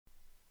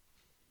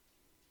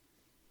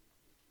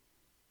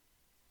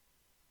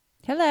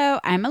Hello,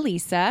 I'm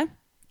Elisa.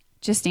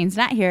 Justine's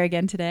not here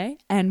again today,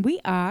 and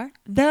we are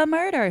the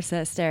Murder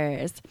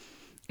Sisters.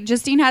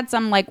 Justine had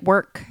some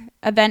work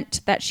event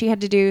that she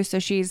had to do, so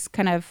she's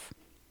kind of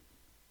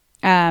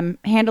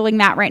handling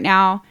that right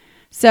now.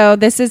 So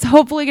this is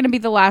hopefully going to be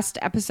the last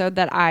episode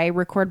that I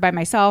record by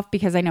myself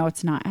because I know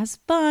it's not as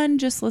fun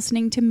just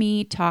listening to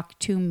me talk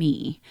to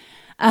me.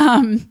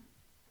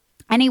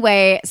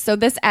 Anyway, so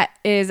this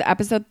is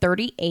episode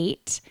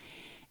 38.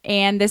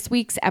 And this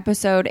week's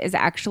episode is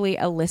actually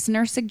a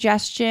listener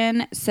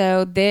suggestion.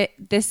 So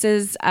this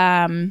is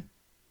a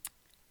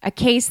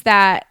case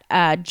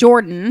that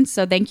Jordan,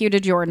 so thank you to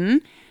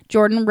Jordan.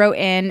 Jordan wrote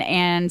in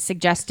and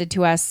suggested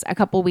to us a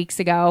couple weeks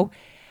ago.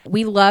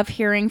 We love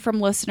hearing from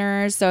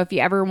listeners. So if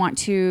you ever want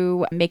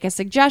to make a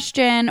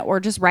suggestion or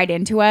just write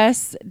into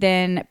us,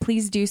 then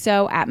please do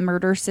so at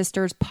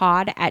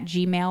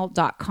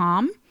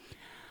murdersisterspod@gmail.com.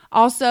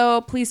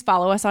 Also, please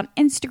follow us on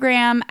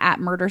Instagram at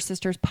Murder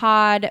Sisters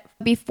Pod.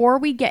 Before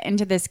we get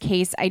into this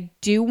case, I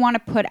do want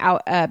to put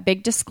out a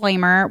big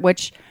disclaimer,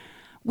 which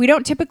we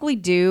don't typically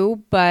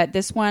do, but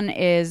this one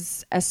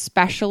is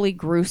especially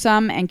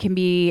gruesome and can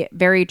be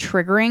very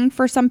triggering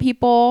for some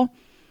people.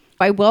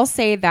 I will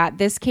say that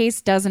this case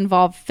does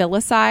involve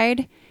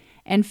filicide,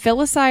 and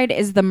filicide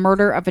is the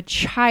murder of a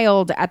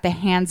child at the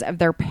hands of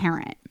their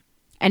parent.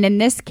 And in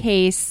this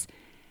case,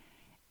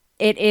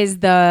 it is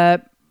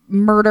the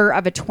murder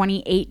of a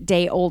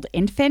 28-day-old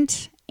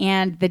infant,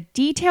 and the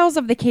details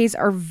of the case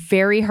are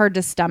very hard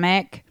to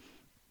stomach.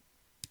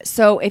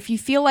 So if you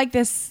feel like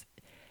this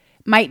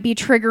might be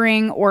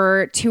triggering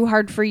or too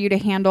hard for you to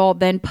handle,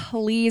 then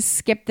please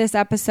skip this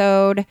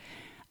episode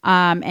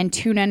and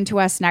tune in to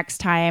us next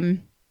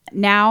time.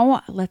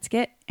 Now let's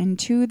get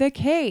into the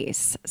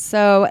case.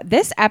 So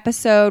this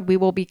episode I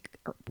will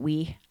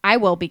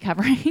be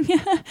covering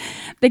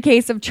the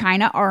case of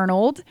Chynna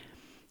Arnold,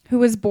 who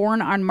was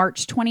born on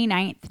March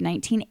 29th,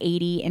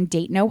 1980 in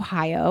Dayton,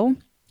 Ohio.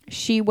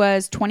 She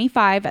was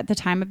 25 at the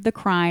time of the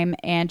crime,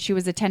 and she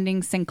was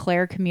attending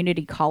Sinclair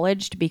Community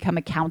College to become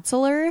a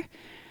counselor.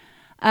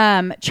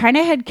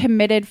 Chynna had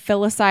committed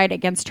filicide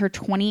against her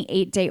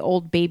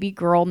 28-day-old baby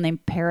girl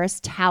named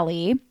Paris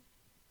Talley,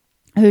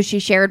 who she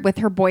shared with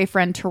her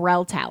boyfriend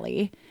Terrell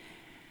Talley.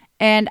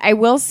 And I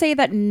will say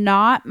that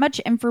not much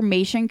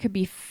information could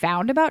be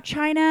found about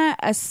Chynna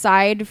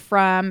aside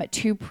from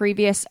 2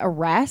 previous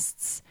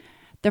arrests.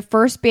 The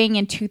first being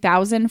in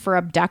 2000 for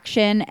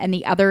abduction and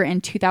the other in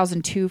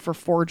 2002 for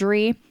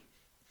forgery.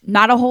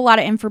 Not a whole lot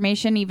of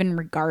information even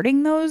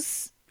regarding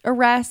those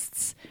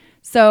arrests.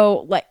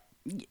 So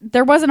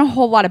there wasn't a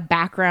whole lot of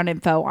background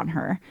info on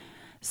her.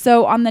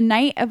 So on the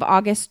night of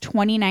August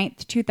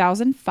 29th,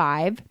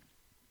 2005,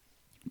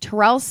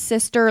 Terrell's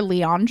sister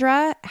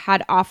Leandra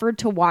had offered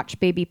to watch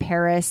baby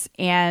Paris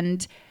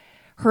and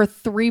her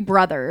 3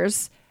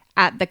 brothers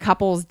at the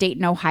couple's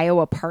Dayton, Ohio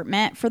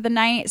apartment for the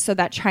night so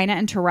that Chynna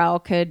and Terrell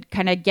could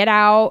kind of get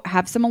out,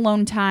 have some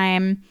alone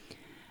time,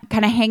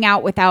 kind of hang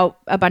out without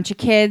a bunch of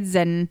kids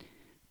and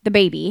the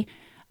baby.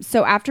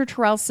 So after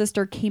Terrell's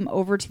sister came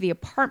over to the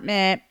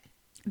apartment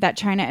that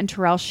Chynna and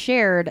Terrell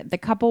shared, the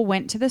couple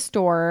went to the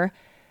store,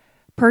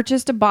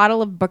 purchased a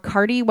bottle of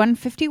Bacardi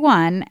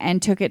 151,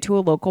 and took it to a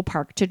local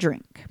park to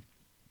drink.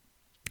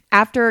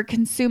 After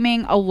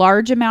consuming a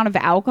large amount of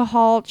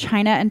alcohol,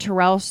 Chynna and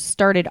Terrell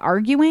started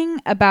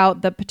arguing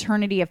about the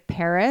paternity of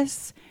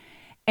Paris,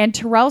 and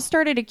Terrell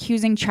started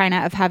accusing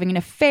Chynna of having an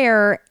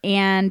affair,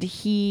 and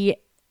he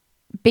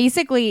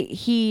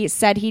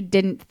said he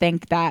didn't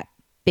think that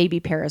baby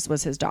Paris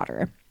was his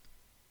daughter.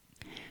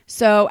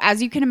 So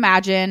as you can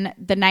imagine,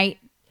 the night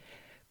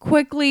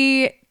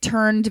quickly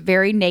turned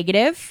very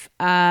negative.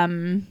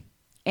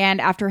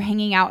 And after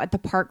hanging out at the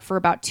park for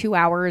about 2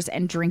 hours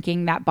and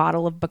drinking that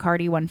bottle of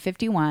Bacardi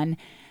 151,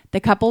 the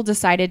couple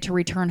decided to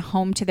return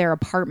home to their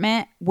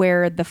apartment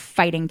where the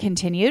fighting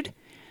continued.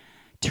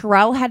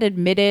 Terrell had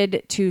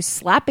admitted to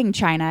slapping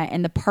Chynna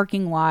in the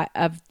parking lot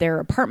of their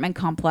apartment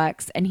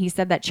complex, and he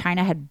said that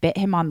Chynna had bit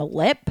him on the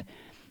lip.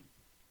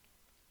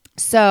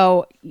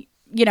 So,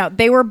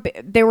 they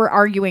were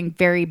arguing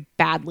very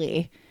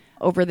badly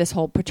over this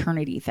whole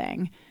paternity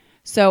thing.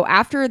 So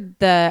after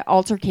the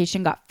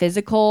altercation got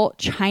physical,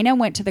 Chynna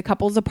went to the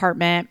couple's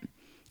apartment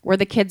where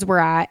the kids were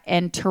at,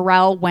 and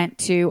Terrell went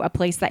to a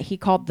place that he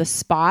called The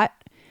Spot,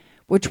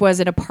 which was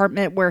an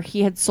apartment where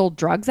he had sold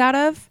drugs out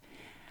of.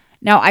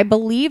 Now, I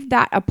believe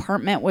that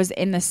apartment was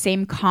in the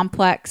same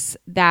complex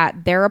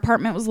that their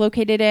apartment was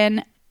located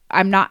in.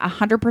 I'm not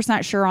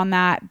 100% sure on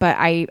that, but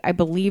I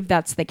believe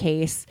that's the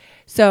case.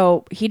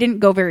 So he didn't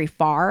go very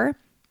far.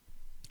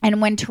 And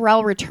when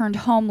Terrell returned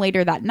home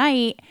later that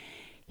night,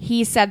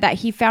 he said that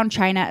he found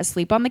Chynna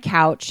asleep on the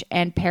couch,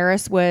 and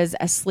Paris was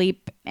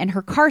asleep in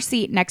her car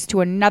seat next to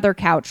another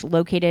couch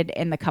located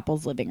in the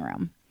couple's living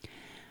room.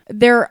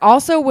 There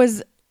also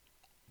was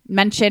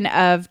mention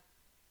of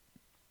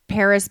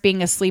Paris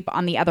being asleep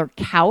on the other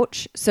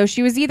couch. So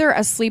she was either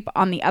asleep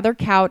on the other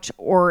couch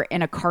or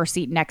in a car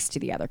seat next to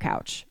the other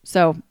couch.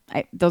 So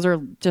those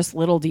are just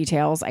little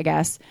details, I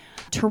guess.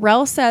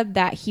 Terrell said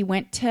that he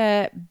went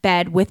to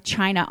bed with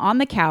Chynna on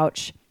the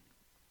couch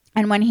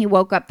And when he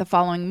woke up the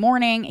following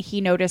morning, he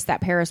noticed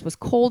that Paris was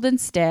cold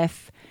and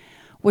stiff,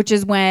 which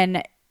is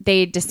when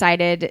they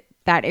decided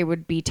that it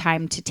would be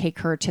time to take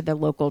her to the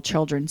local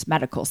children's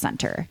medical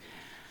center.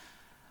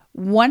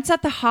 Once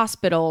at the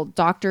hospital,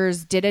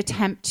 doctors did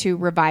attempt to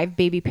revive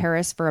baby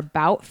Paris for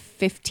about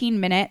 15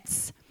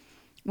 minutes.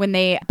 When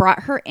they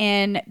brought her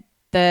in,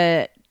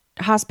 the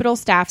hospital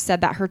staff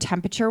said that her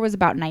temperature was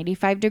about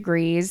 95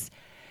 degrees.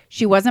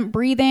 She wasn't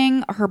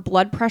breathing, her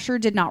blood pressure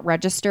did not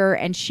register,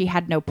 and she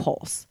had no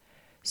pulse.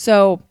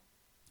 So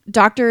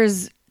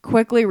doctors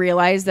quickly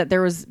realized that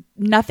there was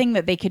nothing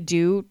that they could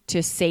do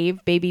to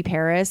save baby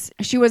Paris.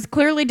 She was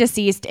clearly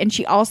deceased, and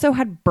she also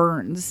had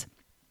burns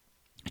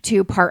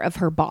to part of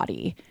her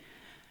body.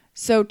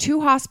 So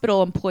 2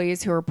 hospital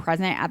employees who were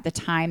present at the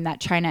time that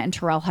China and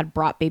Terrell had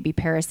brought baby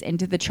Paris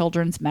into the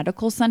Children's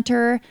Medical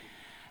Center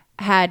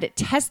had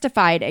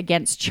testified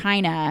against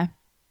China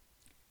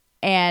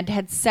and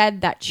had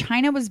said that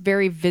China was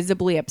very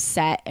visibly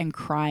upset and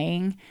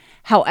crying.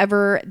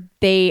 However,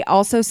 they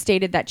also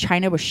stated that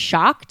China was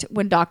shocked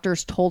when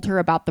doctors told her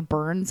about the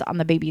burns on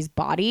the baby's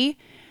body.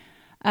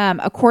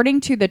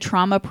 According to the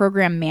trauma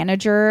program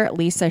manager,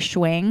 Lisa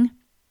Schwing,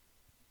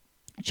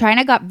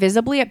 China got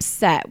visibly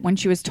upset when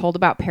she was told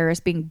about Paris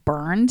being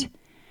burned.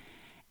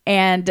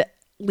 And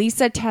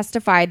Lisa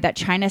testified that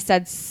China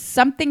said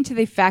something to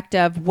the effect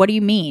of, "What do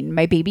you mean?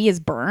 My baby is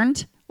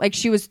burned?" Like,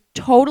 she was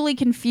totally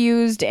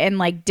confused and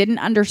like didn't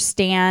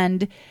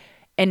understand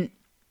and,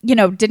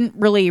 didn't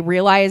really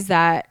realize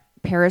that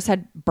Paris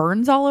had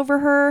burns all over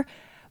her.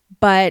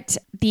 But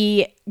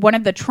one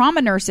of the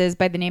trauma nurses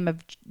by the name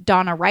of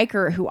Donna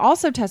Riker, who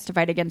also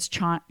testified against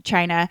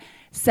China,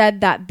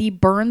 said that the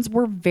burns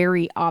were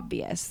very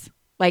obvious.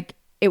 Like,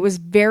 it was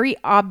very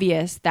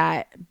obvious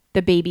that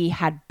the baby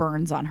had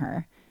burns on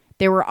her.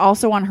 They were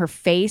also on her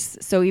face.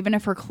 So even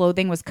if her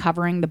clothing was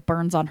covering the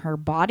burns on her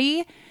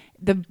body,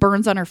 the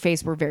burns on her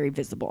face were very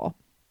visible.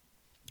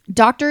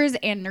 Doctors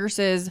and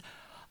nurses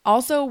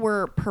also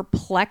were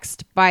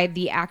perplexed by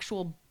the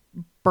actual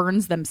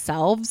burns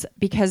themselves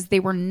because they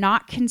were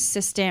not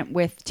consistent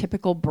with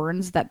typical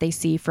burns that they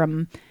see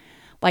from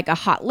like a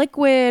hot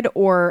liquid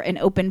or an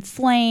open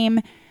flame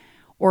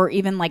or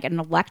even like an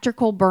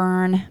electrical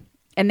burn.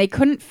 And they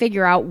couldn't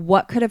figure out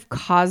what could have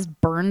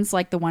caused burns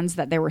like the ones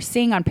that they were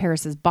seeing on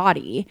Paris's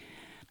body.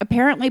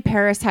 Apparently,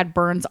 Paris had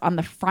burns on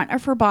the front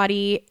of her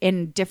body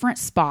in different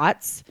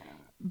spots,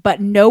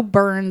 but no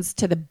burns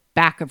to the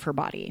back of her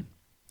body.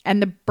 And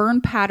the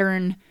burn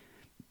pattern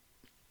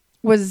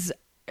was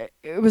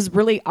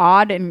really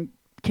odd and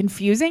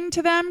confusing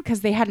to them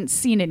because they hadn't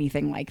seen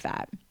anything like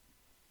that.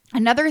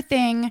 Another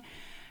thing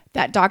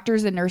that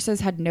doctors and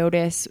nurses had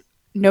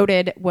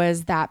noted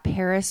was that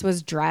Paris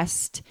was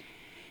dressed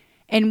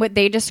in what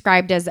they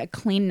described as a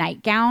clean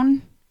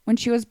nightgown when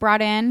she was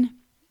brought in.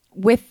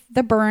 With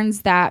the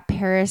burns that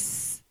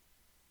Paris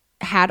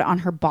had on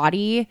her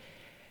body,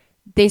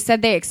 they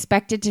said they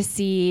expected to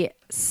see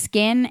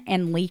skin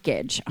and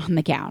leakage on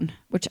the gown,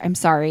 which I'm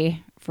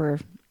sorry for,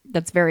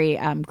 that's very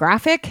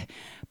graphic,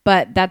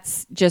 but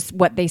that's just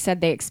what they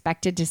said they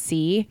expected to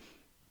see.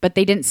 But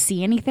they didn't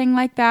see anything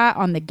like that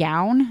on the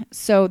gown.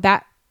 So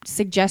that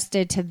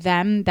suggested to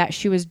them that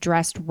she was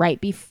dressed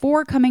right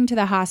before coming to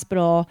the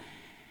hospital.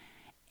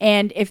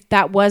 And if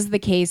that was the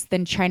case,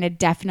 then China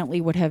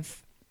definitely would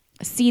have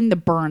seen the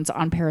burns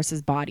on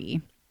Paris's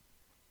body.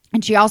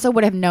 And she also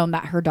would have known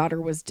that her daughter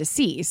was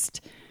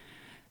deceased.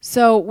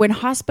 So when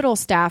hospital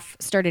staff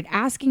started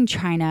asking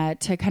China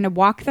to kind of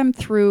walk them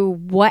through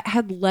what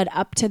had led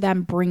up to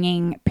them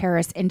bringing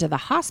Paris into the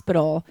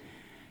hospital,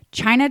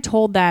 China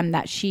told them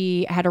that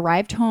she had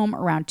arrived home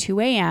around 2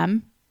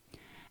 a.m.,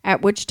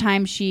 at which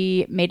time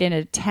she made an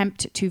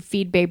attempt to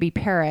feed baby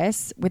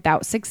Paris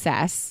without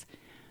success.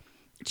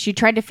 She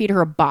tried to feed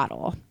her a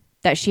bottle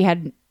that she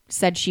had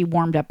said she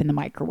warmed up in the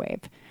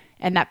microwave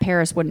and that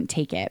Paris wouldn't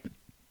take it.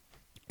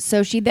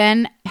 So she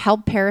then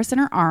held Paris in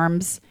her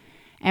arms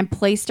and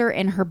placed her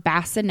in her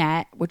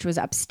bassinet, which was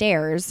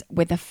upstairs,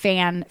 with a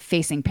fan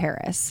facing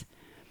Paris.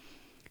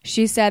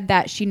 She said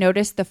that she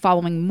noticed the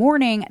following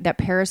morning that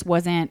Paris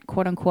wasn't,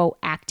 quote unquote,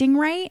 acting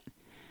right.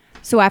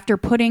 So after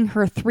putting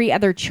her 3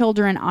 other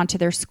children onto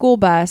their school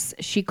bus,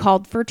 she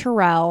called for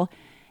Terrell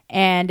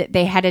and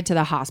they headed to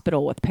the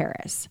hospital with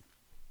Paris.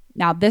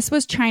 Now, this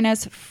was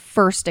China's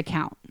first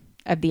account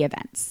of the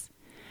events.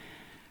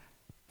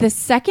 The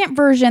second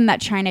version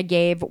that China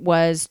gave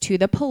was to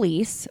the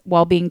police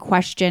while being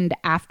questioned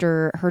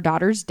after her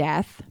daughter's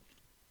death.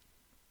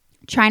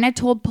 China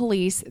told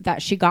police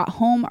that she got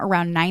home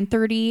around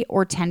 9:30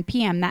 or 10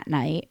 p.m. that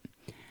night,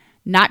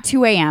 not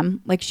 2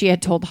 a.m. like she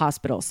had told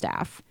hospital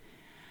staff.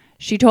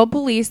 She told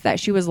police that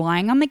she was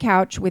lying on the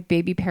couch with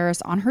baby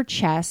Paris on her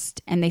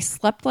chest, and they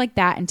slept like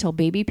that until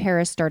baby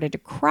Paris started to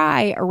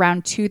cry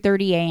around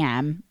 2:30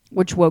 a.m.,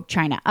 which woke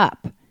China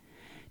up.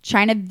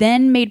 China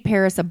then made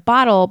Paris a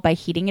bottle by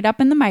heating it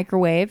up in the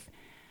microwave.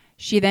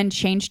 She then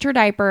changed her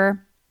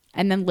diaper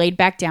and then laid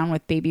back down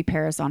with baby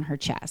Paris on her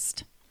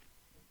chest.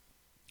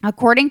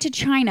 According to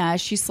China,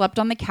 she slept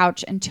on the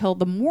couch until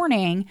the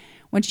morning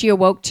when she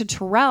awoke to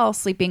Terrell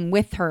sleeping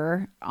with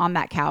her on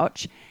that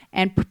couch.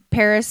 And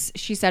Paris,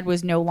 she said,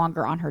 was no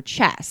longer on her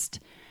chest.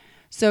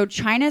 So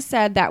China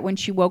said that when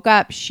she woke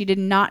up, she did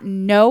not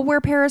know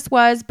where Paris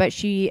was, but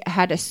she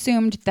had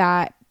assumed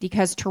that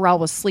because Terrell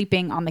was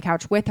sleeping on the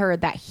couch with her,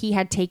 that he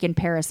had taken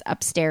Paris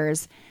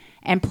upstairs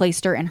and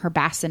placed her in her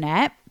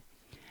bassinet.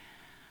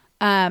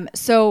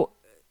 So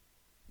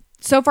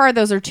far,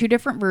 those are two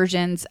different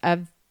versions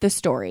of the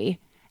story.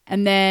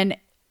 And then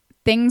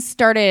things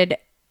started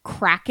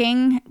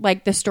cracking,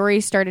 like the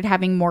story started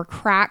having more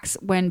cracks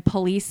when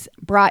police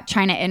brought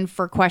China in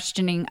for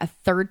questioning a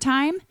third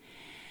time.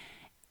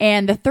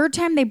 And the third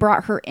time they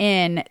brought her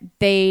in,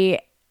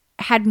 they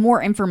had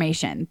more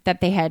information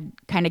that they had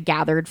kind of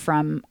gathered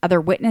from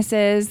other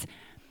witnesses.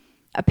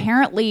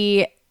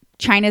 Apparently,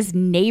 China's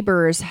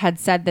neighbors had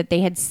said that they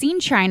had seen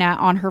China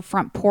on her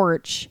front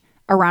porch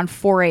around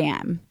 4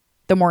 a.m.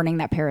 the morning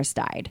that Paris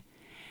died.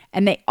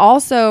 And they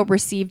also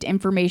received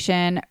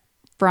information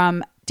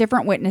from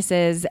different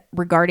witnesses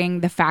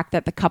regarding the fact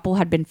that the couple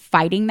had been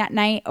fighting that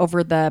night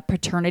over the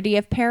paternity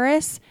of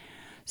Paris.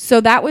 So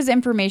that was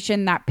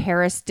information that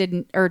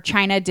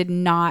China did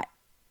not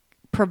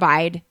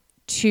provide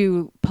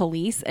to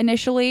police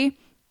initially.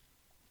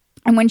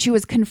 And when she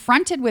was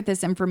confronted with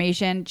this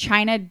information,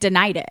 China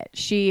denied it.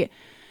 She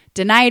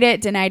denied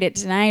it.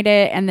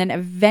 And then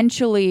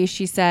eventually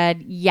she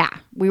said, yeah,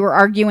 we were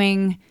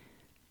arguing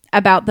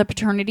about the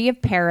paternity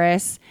of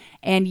Paris.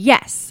 And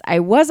yes, I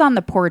was on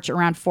the porch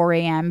around 4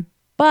 a.m.,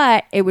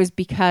 but it was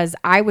because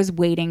I was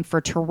waiting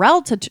for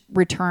Terrell to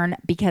return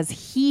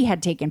because he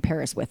had taken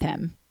Paris with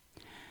him.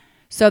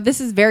 So this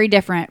is very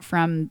different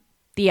from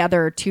the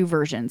other two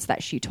versions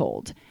that she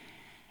told.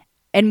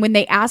 And when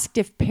they asked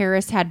if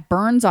Paris had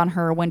burns on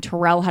her when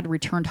Terrell had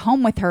returned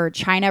home with her,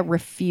 China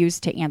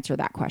refused to answer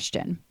that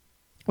question,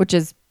 which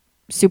is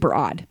super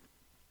odd.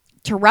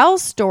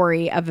 Terrell's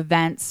story of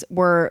events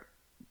were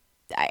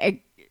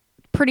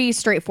pretty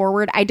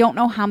straightforward. I don't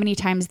know how many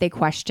times they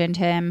questioned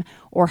him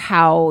or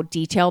how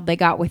detailed they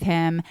got with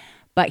him,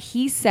 but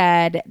he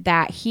said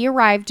that he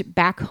arrived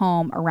back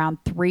home around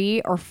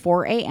 3 or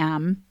 4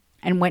 a.m.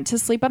 and went to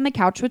sleep on the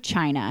couch with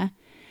China.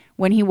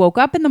 When he woke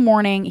up in the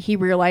morning, he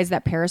realized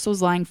that Paris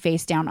was lying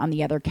face down on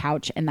the other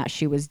couch and that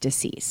she was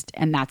deceased.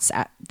 And that's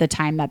at the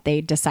time that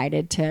they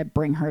decided to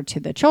bring her to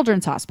the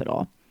children's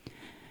hospital.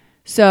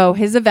 So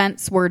his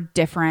events were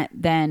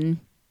different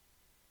than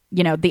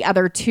the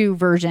other two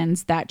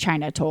versions that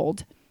China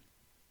told.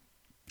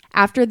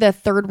 After the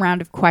third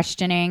round of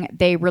questioning,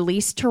 they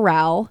released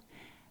Terrell,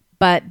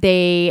 but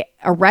they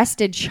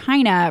arrested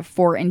China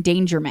for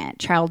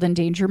child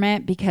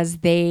endangerment, because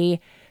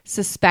they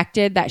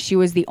suspected that she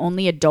was the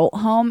only adult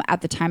home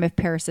at the time of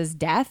Paris's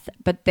death,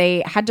 but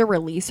they had to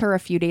release her a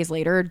few days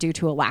later due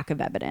to a lack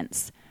of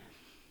evidence.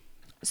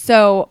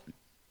 So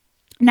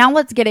now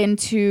let's get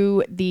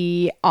into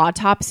the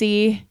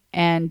autopsy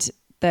and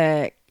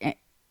the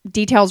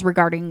details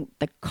regarding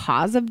the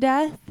cause of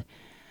death.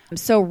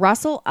 So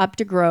Russell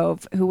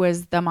Updegrove, who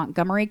was the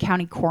Montgomery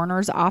County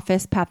Coroner's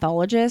Office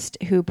pathologist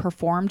who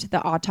performed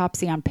the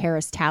autopsy on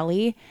Paris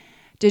Talley,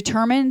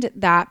 determined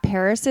that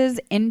Paris's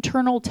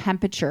internal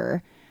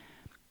temperature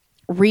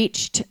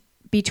reached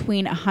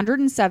between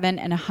 107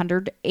 and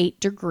 108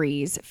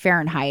 degrees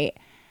Fahrenheit,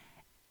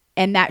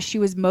 and that she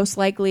was most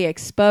likely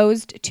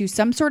exposed to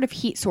some sort of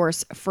heat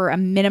source for a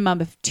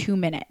minimum of 2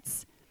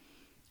 minutes.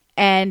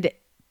 And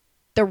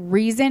the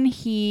reason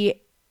he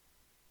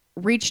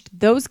reached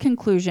those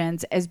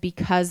conclusions is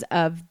because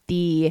of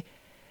the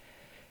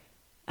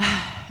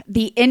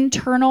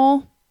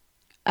internal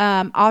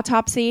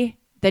autopsy,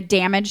 the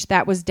damage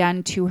that was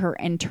done to her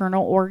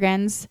internal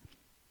organs.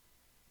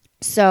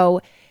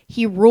 So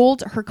he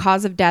ruled her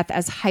cause of death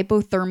as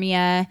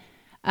hypothermia,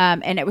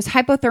 and it was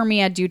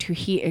hypothermia due to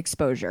heat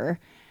exposure.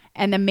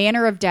 And the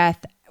manner of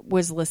death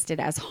was listed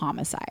as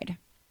homicide.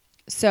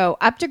 So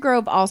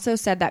Updegrove also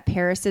said that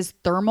Paris's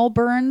thermal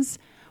burns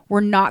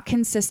were not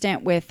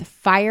consistent with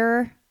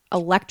fire,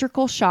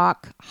 electrical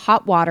shock,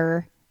 hot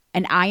water,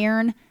 an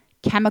iron,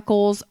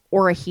 chemicals,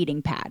 or a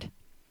heating pad.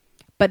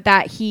 But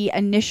that he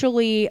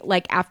initially,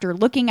 after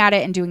looking at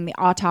it and doing the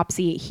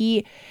autopsy,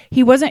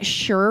 he wasn't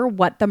sure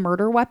what the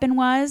murder weapon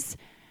was.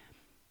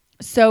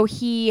 So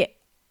he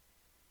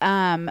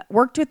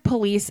worked with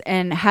police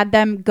and had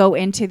them go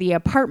into the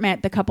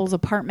couple's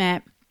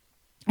apartment,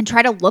 and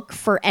try to look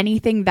for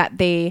anything that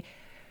they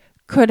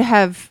could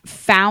have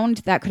found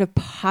that could have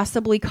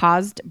possibly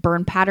caused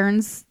burn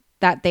patterns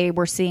that they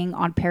were seeing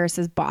on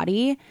Paris's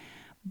body,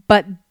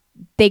 but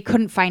they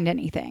couldn't find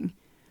anything.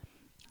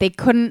 They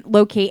couldn't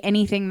locate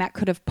anything that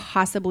could have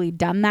possibly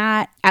done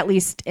that, at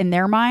least in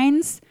their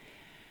minds.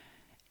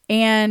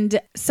 And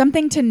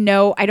something to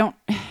know,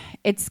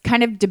 it's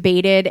kind of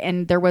debated,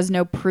 and there was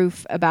no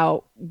proof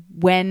about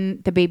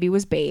when the baby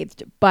was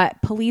bathed,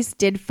 but police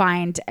did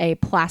find a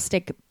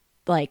plastic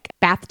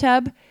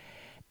bathtub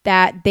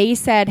that they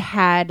said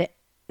had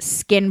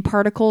skin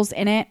particles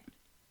in it.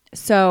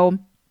 So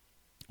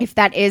if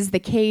that is the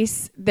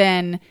case,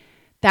 then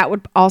That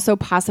would also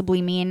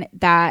possibly mean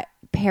that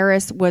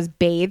Paris was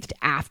bathed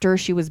after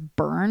she was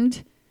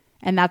burned,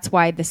 and that's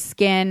why the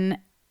skin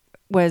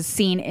was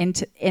seen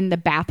in the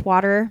bath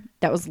water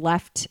that was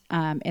left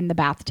in the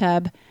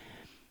bathtub.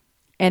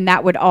 And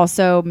that would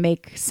also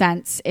make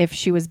sense if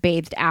she was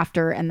bathed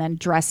after and then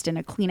dressed in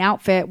a clean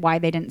outfit, why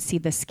they didn't see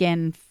the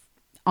skin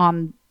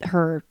on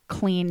her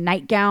clean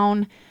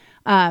nightgown.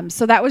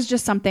 So that was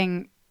just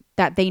something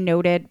that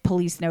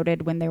police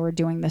noted when they were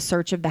doing the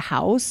search of the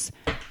house.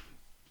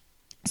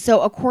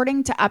 So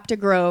according to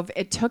Updegrove,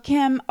 it took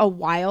him a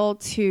while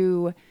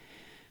to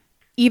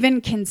even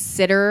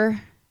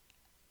consider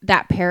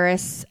that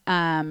Paris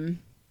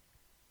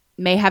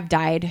may have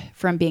died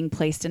from being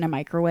placed in a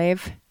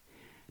microwave,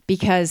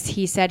 because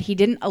he said he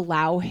didn't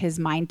allow his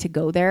mind to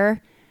go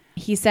there.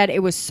 He said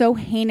it was so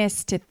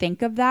heinous to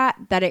think of that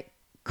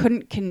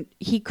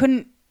he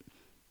couldn't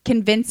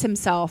convince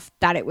himself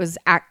that it was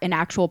an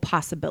actual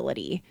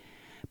possibility.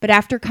 But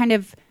after kind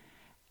of,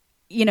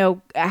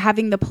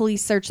 having the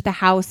police search the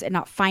house and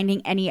not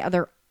finding any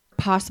other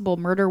possible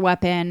murder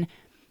weapon,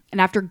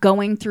 and after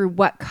going through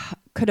what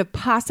could have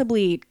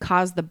possibly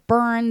caused the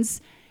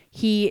burns,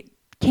 he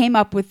came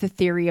up with the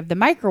theory of the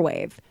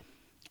microwave.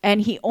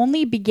 And he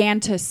only began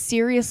to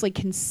seriously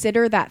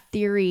consider that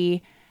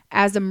theory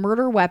as a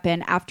murder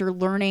weapon after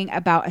learning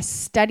about a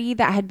study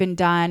that had been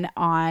done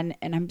on,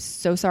 and I'm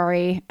so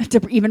sorry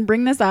to even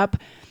bring this up,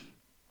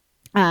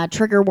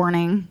 trigger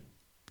warning,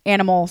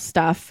 animal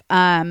stuff.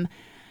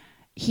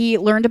 He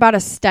learned about a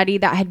study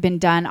that had been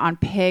done on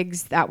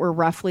pigs that were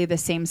roughly the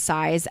same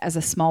size as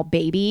a small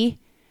baby.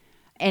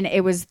 And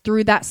it was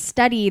through that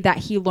study that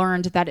he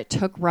learned that it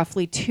took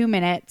roughly 2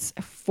 minutes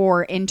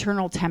for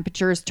internal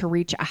temperatures to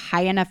reach a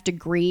high enough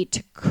degree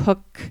to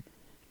cook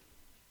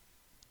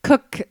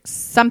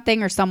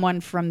something or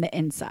someone from the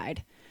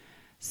inside.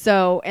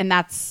 So, and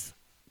that's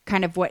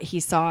kind of what he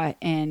saw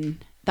in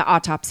the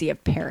autopsy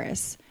of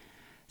Paris.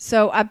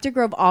 So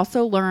Updegrove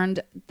also learned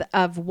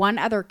of one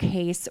other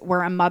case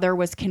where a mother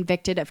was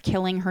convicted of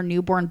killing her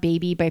newborn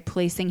baby by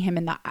placing him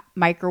in the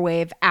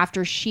microwave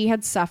after she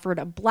had suffered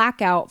a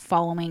blackout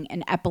following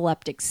an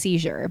epileptic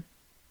seizure.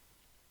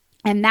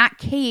 In that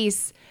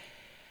case,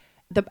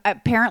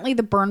 apparently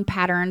the burn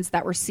patterns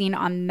that were seen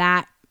on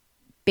that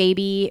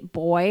baby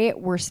boy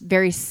were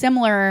very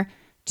similar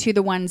to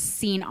the ones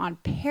seen on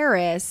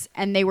Paris,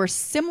 and they were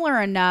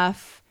similar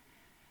enough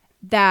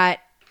that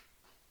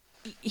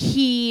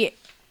he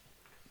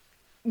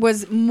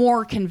was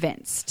more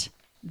convinced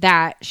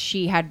that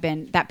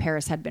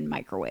Paris had been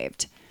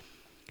microwaved.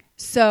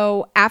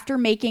 So after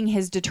making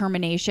his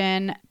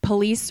determination,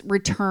 police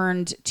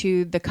returned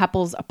to the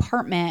couple's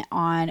apartment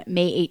on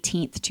May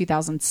 18th,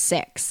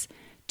 2006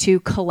 to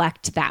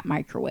collect that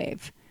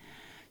microwave.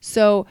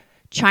 So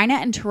China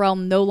and Terrell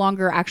no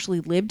longer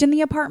actually lived in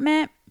the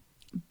apartment,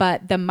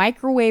 but the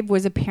microwave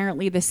was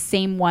apparently the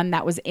same one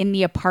that was in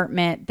the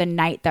apartment the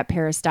night that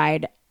Paris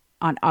died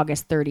on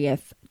August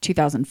 30th,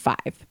 2005.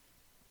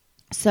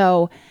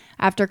 So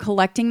after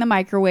collecting the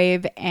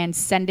microwave and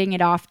sending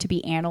it off to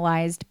be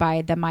analyzed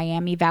by the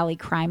Miami Valley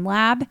Crime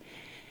Lab,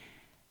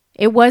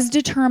 it was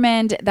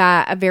determined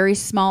that a very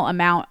small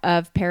amount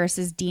of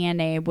Paris's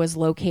DNA was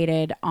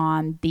located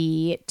on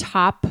the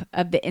top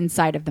of the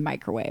inside of the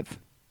microwave.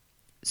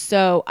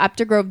 So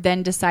Updegrove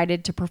then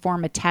decided to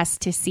perform a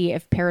test to see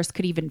if Paris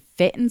could even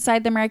fit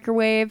inside the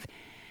microwave.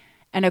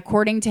 And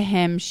according to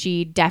him,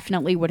 she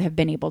definitely would have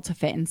been able to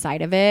fit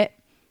inside of it.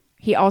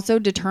 He also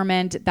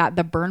determined that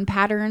the burn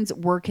patterns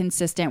were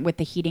consistent with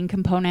the heating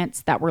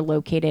components that were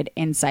located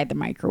inside the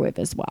microwave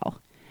as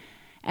well,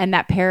 and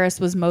that Paris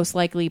was most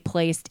likely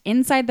placed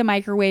inside the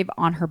microwave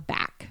on her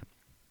back.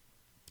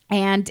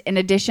 And in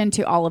addition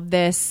to all of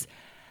this,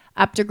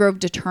 Updegrove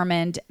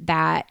determined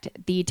that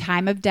the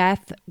time of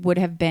death would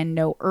have been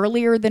no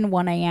earlier than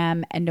 1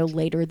 a.m. and no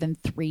later than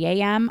 3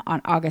 a.m.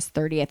 on August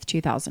 30th,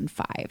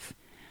 2005.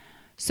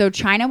 So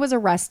China was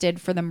arrested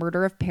for the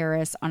murder of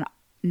Paris on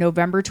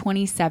November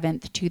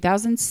 27th,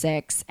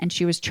 2006, and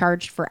she was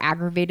charged for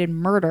aggravated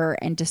murder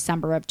in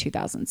December of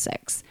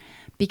 2006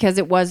 because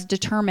it was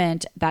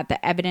determined that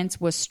the evidence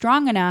was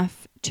strong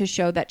enough to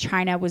show that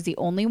China was the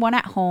only one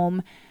at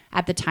home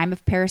at the time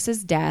of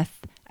Paris's death,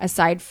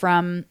 aside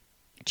from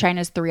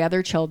China's 3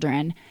 other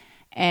children,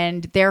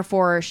 and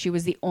therefore she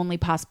was the only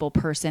possible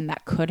person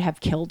that could have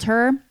killed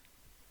her.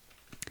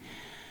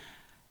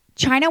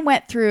 China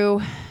went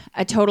through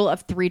a total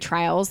of 3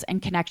 trials in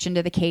connection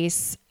to the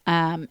case.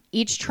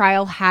 Each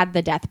trial had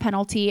the death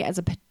penalty as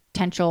a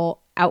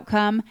potential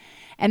outcome,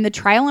 and the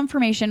trial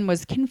information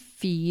was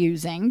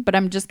confusing, but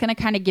I'm just going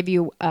to kind of give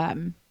you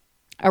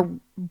a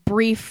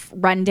brief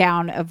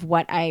rundown of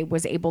what I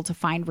was able to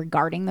find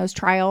regarding those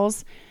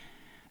trials.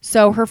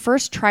 So her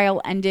first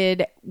trial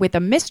ended with a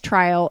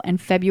mistrial in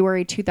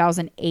February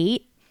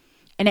 2008,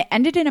 and it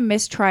ended in a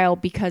mistrial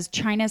because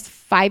China's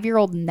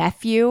 5-year-old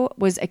nephew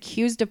was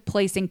accused of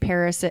placing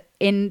Paris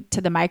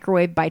into the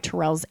microwave by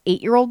Terrell's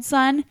 8-year-old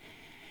son.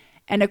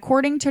 And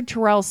according to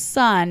Terrell's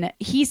son,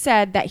 he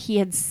said that he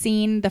had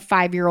seen the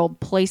 5-year-old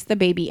place the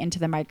baby into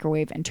the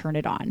microwave and turn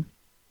it on.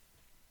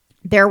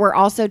 There were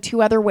also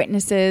 2 other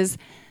witnesses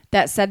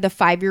that said the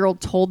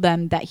 5-year-old told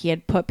them that he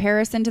had put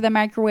Paris into the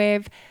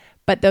microwave,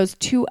 but those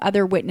 2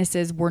 other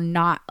witnesses were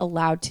not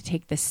allowed to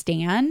take the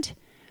stand.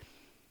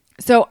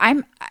 So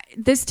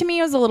this to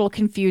me was a little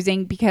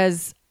confusing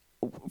because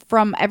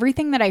from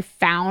everything that I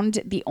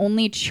found, the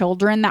only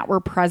children that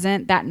were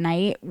present that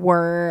night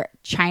were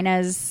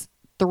China's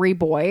 3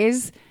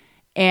 boys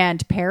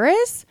and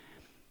Paris.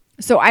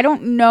 So I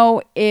don't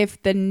know if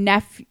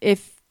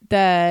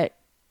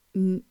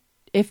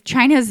if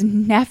China's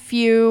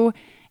nephew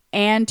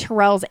and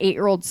Terrell's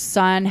 8-year-old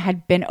son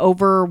had been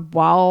over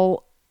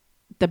while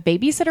the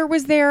babysitter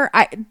was there.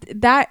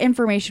 That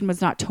information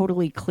was not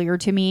totally clear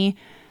to me.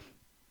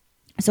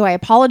 So I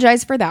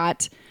apologize for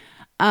that.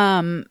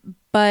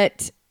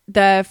 But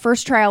the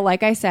first trial,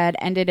 like I said,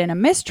 ended in a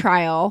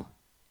mistrial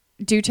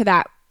due to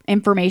that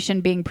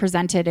information being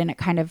presented, and it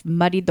kind of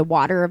muddied the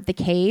water of the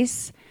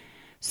case.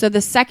 So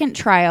the second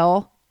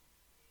trial,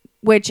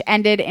 which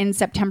ended in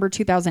September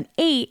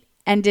 2008,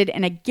 ended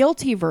in a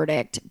guilty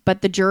verdict,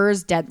 but the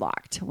jurors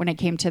deadlocked when it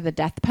came to the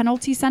death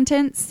penalty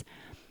sentence.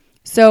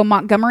 So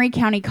Montgomery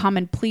County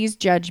Common Pleas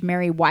Judge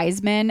Mary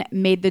Wiseman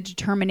made the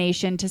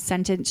determination to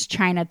sentence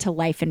China to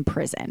life in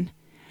prison.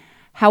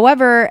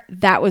 However,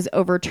 that was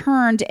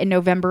overturned in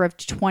November of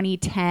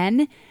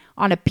 2010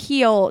 on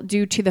appeal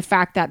due to the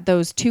fact that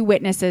those 2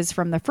 witnesses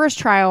from the first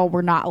trial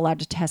were not allowed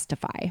to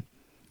testify.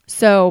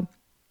 So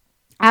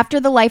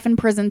after the life in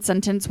prison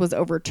sentence was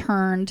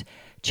overturned,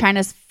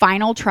 China's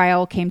final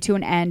trial came to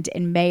an end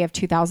in May of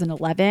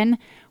 2011,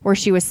 where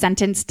she was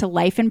sentenced to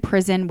life in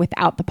prison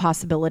without the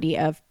possibility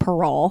of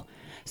parole.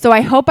 So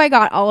I hope I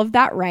got all of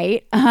that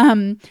right.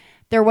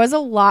 There was a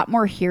lot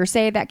more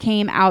hearsay that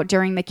came out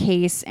during the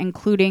case,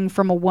 including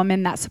from a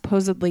woman that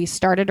supposedly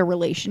started a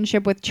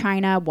relationship with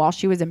China while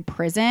she was in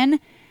prison.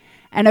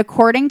 And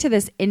according to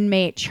this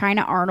inmate,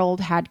 China Arnold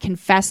had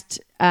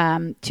confessed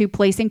to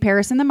placing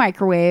Paris in the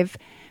microwave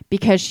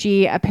because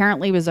she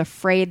apparently was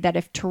afraid that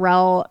if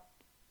Terrell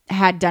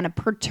had done a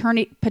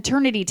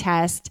paternity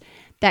test,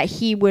 that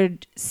he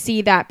would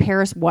see that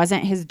Paris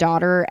wasn't his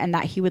daughter and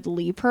that he would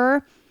leave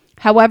her.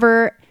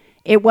 However,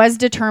 it was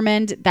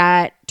determined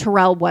that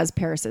Terrell was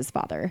Paris's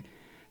father.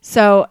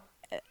 So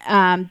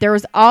there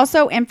was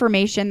also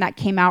information that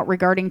came out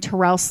regarding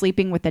Terrell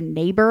sleeping with a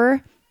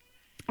neighbor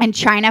and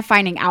China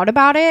finding out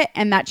about it,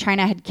 and that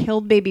China had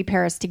killed baby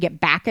Paris to get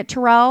back at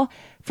Terrell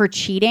for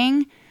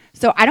cheating.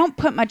 So I don't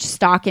put much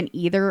stock in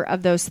either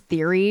of those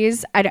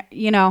theories. I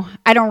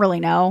don't really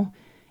know.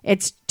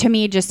 It's, to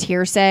me, just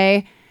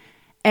hearsay.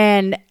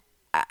 And,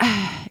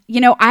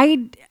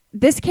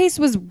 this case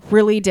was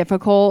really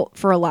difficult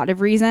for a lot of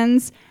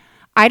reasons.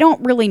 I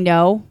don't really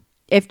know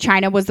if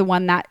China was the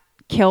one that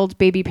killed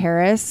baby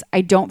Paris. I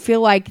don't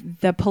feel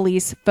like the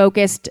police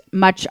focused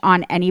much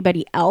on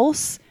anybody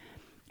else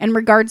in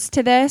regards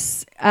to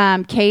this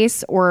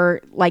case,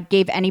 or like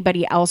gave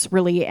anybody else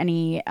really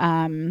any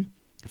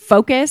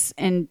focus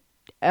and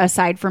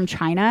aside from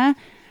China.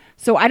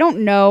 So I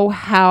don't know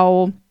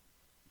how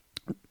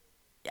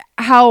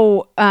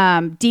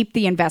deep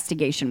the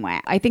investigation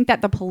went. I think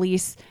that the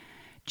police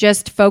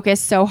just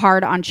focused so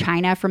hard on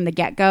China from the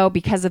get-go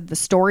because of the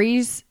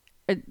stories,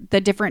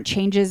 the different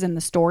changes in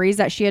the stories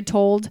that she had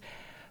told.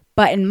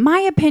 But in my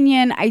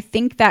opinion, I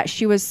think that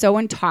she was so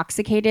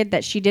intoxicated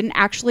that she didn't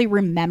actually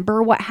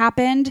remember what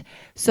happened.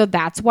 So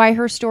that's why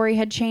her story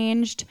had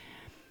changed.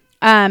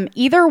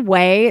 Either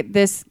way,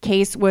 this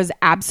case was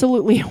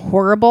absolutely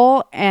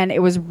horrible, and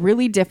it was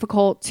really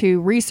difficult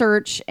to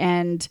research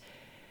and,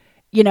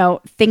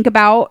 think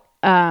about.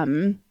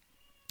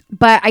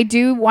 But I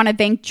do want to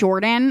thank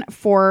Jordan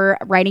for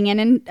writing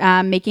in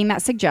and making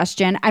that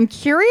suggestion. I'm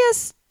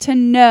curious to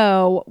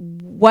know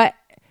what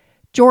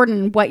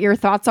your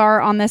thoughts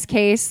are on this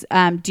case.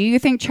 Do you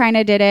think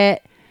China did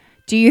it?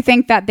 Do you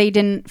think that they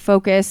didn't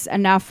focus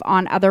enough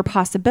on other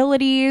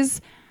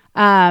possibilities?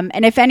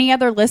 And if any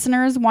other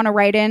listeners want to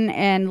write in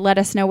and let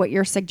us know what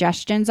your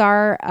suggestions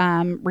are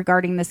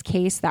regarding this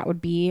case, that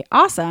would be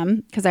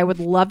awesome, because I would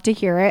love to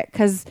hear it,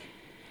 because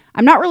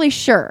I'm not really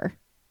sure.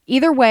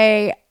 Either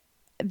way,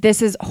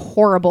 this is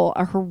horrible,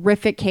 a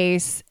horrific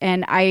case,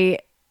 and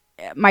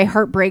my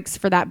heart breaks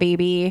for that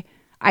baby.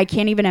 I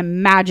can't even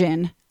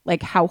imagine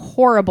like how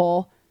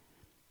horrible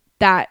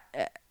that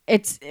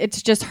it's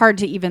just hard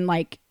to even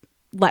like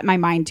let my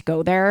mind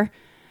go there.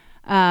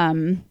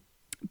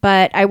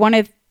 But I want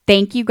to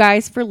thank you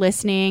guys for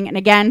listening. And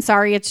again,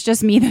 sorry, it's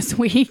just me this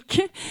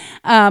week.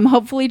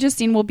 Hopefully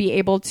Justine will be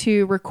able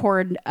to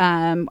record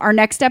our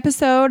next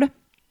episode.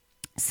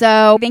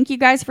 So thank you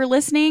guys for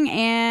listening,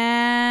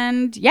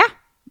 and yeah,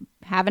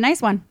 have a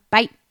nice one.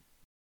 Bye.